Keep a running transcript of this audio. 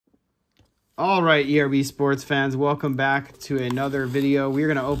All right, ERB sports fans, welcome back to another video. We're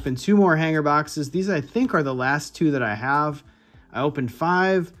going to open 2 more hanger boxes. These, I think, are the last 2 that I have. I opened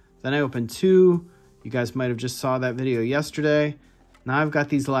 5, then I opened 2. You guys might have just saw that video yesterday. Now I've got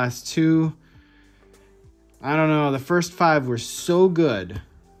these last 2. I don't know, the first 5 were so good.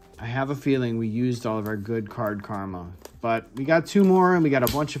 I have a feeling we used all of our good card karma. But we got 2 more, and we got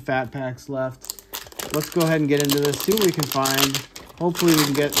a bunch of fat packs left. Let's go ahead and get into this, see what we can find. Hopefully we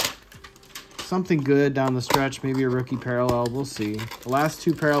can get something good down the stretch, maybe a rookie parallel, we'll see. The last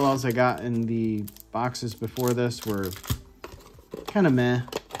 2 parallels I got in the boxes before this were kind of meh.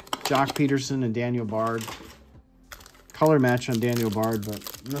 Jock Peterson and Daniel Bard. Color match on Daniel Bard, but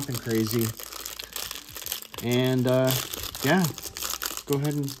nothing crazy. And yeah, let's go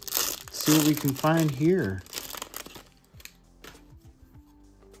ahead and see what we can find here.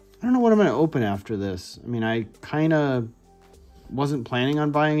 I don't know what I'm going to open after this. I mean, I kind of wasn't planning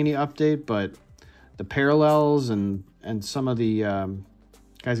on buying any update, but the parallels and some of the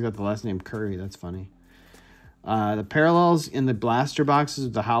guys got the last name Curry. That's funny. The parallels in the blaster boxes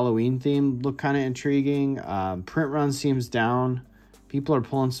with the Halloween theme look kind of intriguing. Print run seems down. People are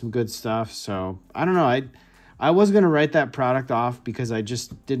pulling some good stuff. So I don't know. I was going to write that product off because I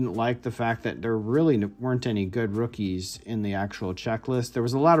just didn't like the fact that there really weren't any good rookies in the actual checklist. There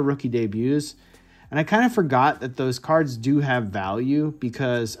was a lot of rookie debuts. And I kind of forgot that those cards do have value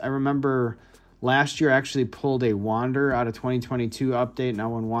because I remember last year I actually pulled a Wander out of 2022 update. Now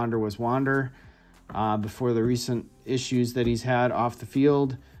when Wander was Wander, before the recent issues that he's had off the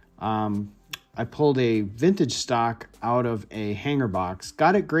field, I pulled a vintage stock out of a hanger box,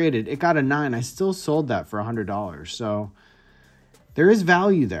 got it graded. It got a 9. I still sold that for $100. So there is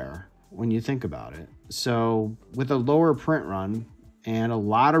value there when you think about it. So with a lower print run, and a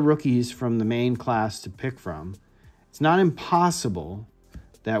lot of rookies from the main class to pick from, it's not impossible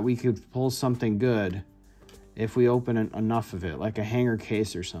that we could pull something good if we open enough of it, like a hanger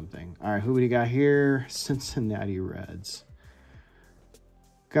case or something. All right, who do we got here? Cincinnati Reds.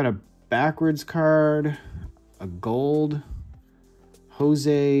 Got a backwards card, a gold,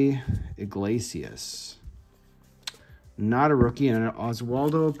 Jose Iglesias. Not a rookie, and an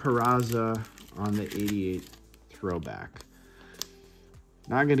Oswaldo Peraza on the 88 throwback.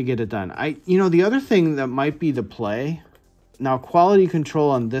 Not going to get it done. The other thing that might be the play, now quality control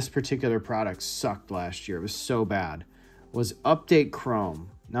on this particular product sucked last year. It was so bad. Was Update Chrome.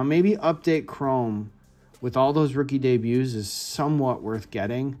 Now maybe Update Chrome with all those rookie debuts is somewhat worth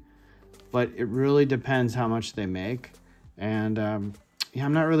getting, but it really depends how much they make. And yeah,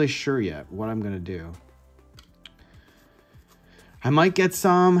 I'm not really sure yet what I'm going to do. I might get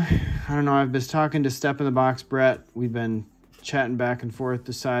some. I don't know. I've been talking to Step in the Box Brett. We've been chatting back and forth,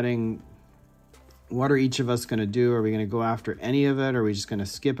 deciding what are each of us going to do. Are we going to go after any of it? Are we just going to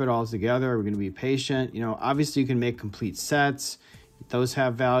skip it all together? Are we going to be patient? You know, obviously you can make complete sets. Those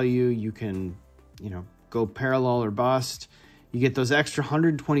have value. You can, go parallel or bust. You get those extra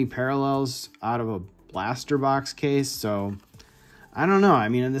 120 parallels out of a blaster box case. So I don't know. I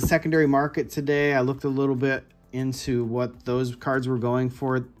mean, in the secondary market today, I looked a little bit into what those cards were going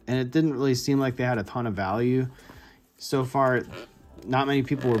for, and it didn't really seem like they had a ton of value. So far, not many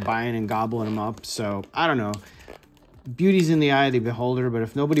people were buying and gobbling them up. So, I don't know. Beauty's in the eye of the beholder, but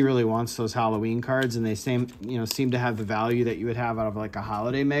if nobody really wants those Halloween cards and they seem to have the value that you would have out of like a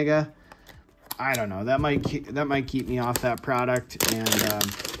holiday mega, I don't know. That might keep me off that product. And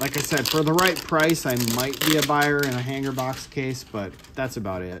like I said, for the right price, I might be a buyer in a hanger box case, but that's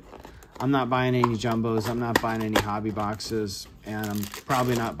about it. I'm not buying any jumbos. I'm not buying any hobby boxes, and I'm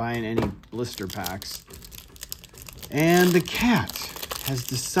probably not buying any blister packs. And the cat has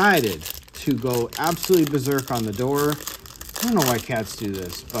decided to go absolutely berserk on the door. I don't know why cats do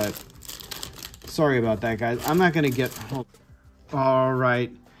this, but sorry about that, guys. I'm not going to get... All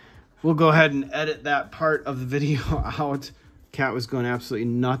right. We'll go ahead and edit that part of the video out. Cat was going absolutely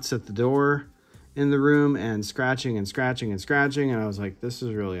nuts at the door in the room and scratching and scratching and scratching. And I was like, this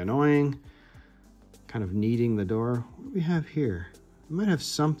is really annoying. Kind of kneading the door. What do we have here? We might have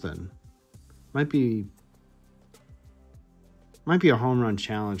something. Might be a home run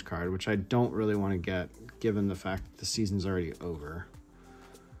challenge card, which I don't really want to get given the fact that the season's already over.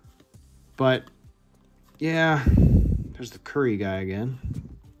 But yeah, there's the Curry guy again.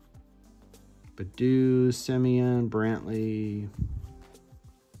 Badu, Simeon, Brantley,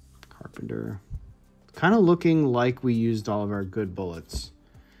 Carpenter. Kind of looking like we used all of our good bullets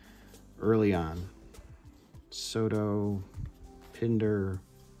early on. Soto, Pinder,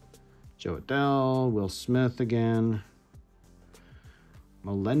 Joe Adell, Will Smith again.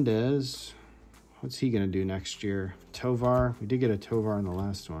 Melendez. What's he going to do next year? Tovar. We did get a Tovar in the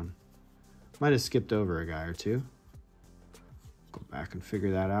last one. Might have skipped over a guy or two. Go back and figure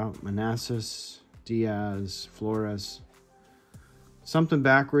that out. Manassas, Diaz, Flores. Something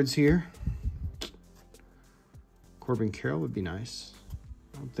backwards here. Corbin Carroll would be nice.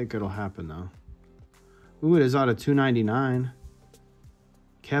 I don't think it'll happen, though. Ooh, it is out of 299.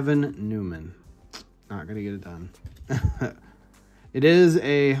 Kevin Newman. Not going to get it done. It is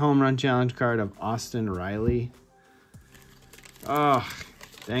a home run challenge card of Austin Riley. Oh,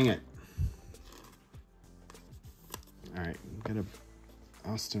 dang it. All right, got a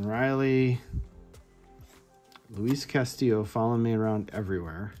Austin Riley. Luis Castillo following me around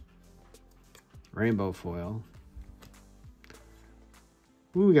everywhere. Rainbow foil.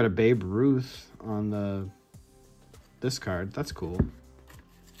 Ooh, we got a Babe Ruth on this card. That's cool.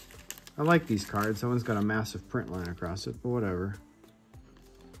 I like these cards. That one's got a massive print line across it, but whatever.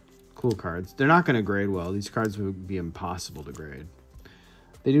 Cool cards. They're not going to grade well. These cards would be impossible to grade.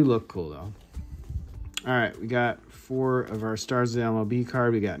 They do look cool, though. All right, we got 4 of our Stars of the MLB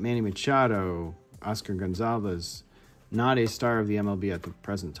card. We got Manny Machado, Oscar Gonzalez, not a star of the MLB at the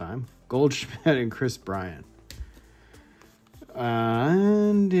present time, Goldschmidt, and Chris Bryant.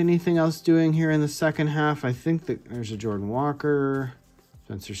 And anything else doing here in the second half? I think that there's a Jordan Walker,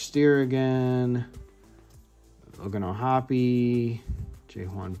 Spencer Steer again, Logan O'Hoppe,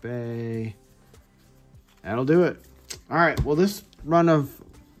 Jae-Hwan Bae. That'll do it. All right, well, this run of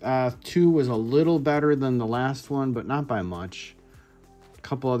 2 was a little better than the last one, but not by much. A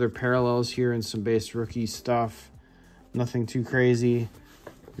couple other parallels here and some base rookie stuff. Nothing too crazy.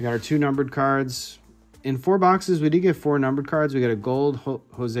 We got our 2 numbered cards. In 4 boxes, we did get 4 numbered cards. We got a gold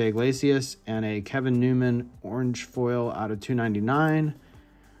Jose Iglesias and a Kevin Newman orange foil out of 299.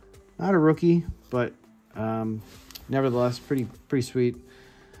 Not a rookie, but nevertheless, pretty sweet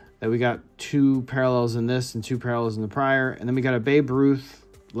that we got 2 parallels in this and 2 parallels in the prior. And then we got a Babe Ruth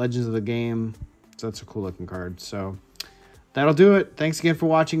Legends of the Game. So that's a cool looking card. So that'll do it. Thanks again for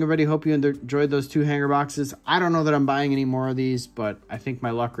watching, everybody. Hope you enjoyed those 2 hanger boxes. I don't know that I'm buying any more of these, but I think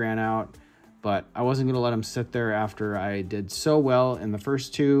my luck ran out. But I wasn't going to let them sit there after I did so well in the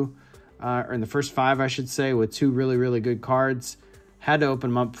first 2, or in the first 5, I should say, with 2 really, really good cards. Had to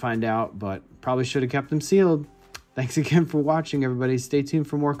open them up to find out, but probably should have kept them sealed. Thanks again for watching, everybody. Stay tuned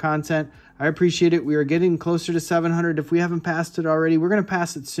for more content. I appreciate it. We are getting closer to 700. If we haven't passed it already, we're going to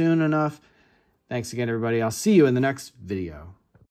pass it soon enough. Thanks again, everybody. I'll see you in the next video.